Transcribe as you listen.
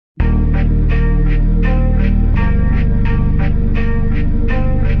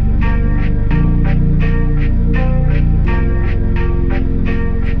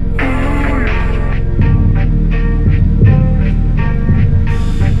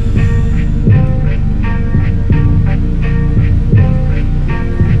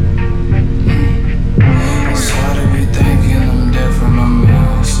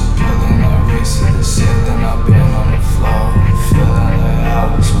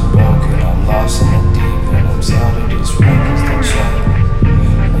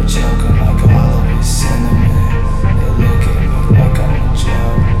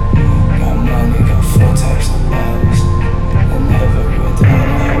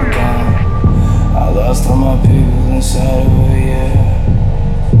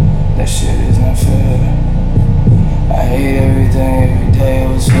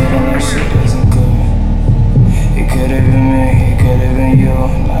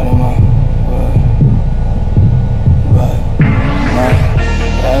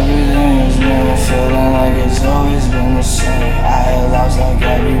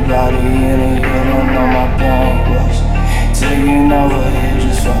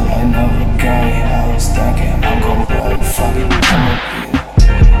felt like never again. I was thinking I'm gon' blow, fuck it, I'ma be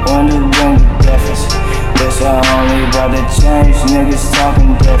one to bring the difference. Guess I only about to change, niggas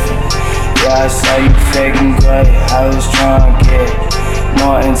talking different. Yeah, I saw you faking great, I was trying to get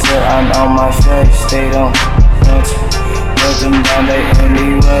more until I'm on my face. They don't want to put them down, they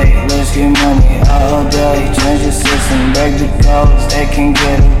anyway. Let's get money all day, change the system, break the codes. They can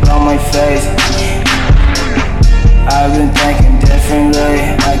get it on my face. I've been thinking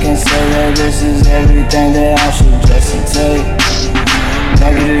differently. I can say that this is everything that I should just take.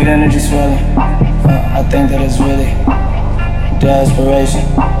 Negative energy swelling, I think that it's really desperation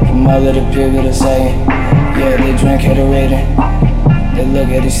from all of the people that say, yeah, they drink haterade. They look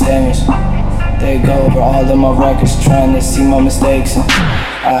at these statements, they go over all of my records trying to see my mistakes. And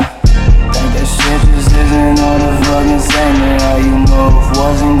I think that shit just isn't all the fucking same. And how you move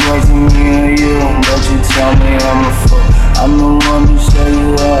wasn't great to me or you, but you tell me I'm a fool. I'm the one to show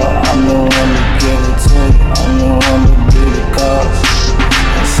you up, I'm the one to give it to you, I'm the one to be the cause.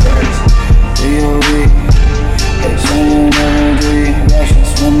 It says DOD, they changing every directions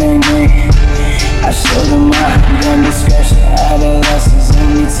when they need. I showed them my gun discretion, adolescence,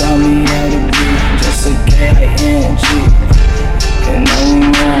 and he taught me how to be just a K-I-N-G. And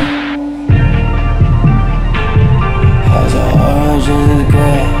anymore, as a urge is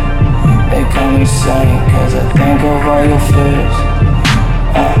good, they call me sane, cause I think of all your fears.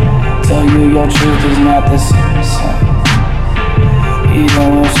 Tell you your truth is not the same, even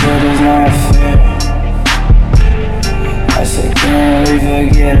when shit is not fair. I said can't really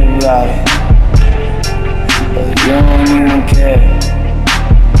forget about it, but you don't even care.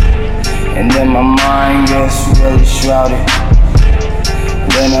 And then my mind gets really shrouded,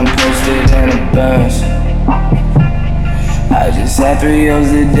 then I'm posted and it burns. I just had 3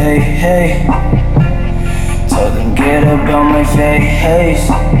 O's a day, hey. Told them get up on my face.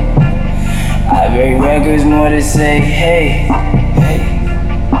 I break records more to say, hey, hey.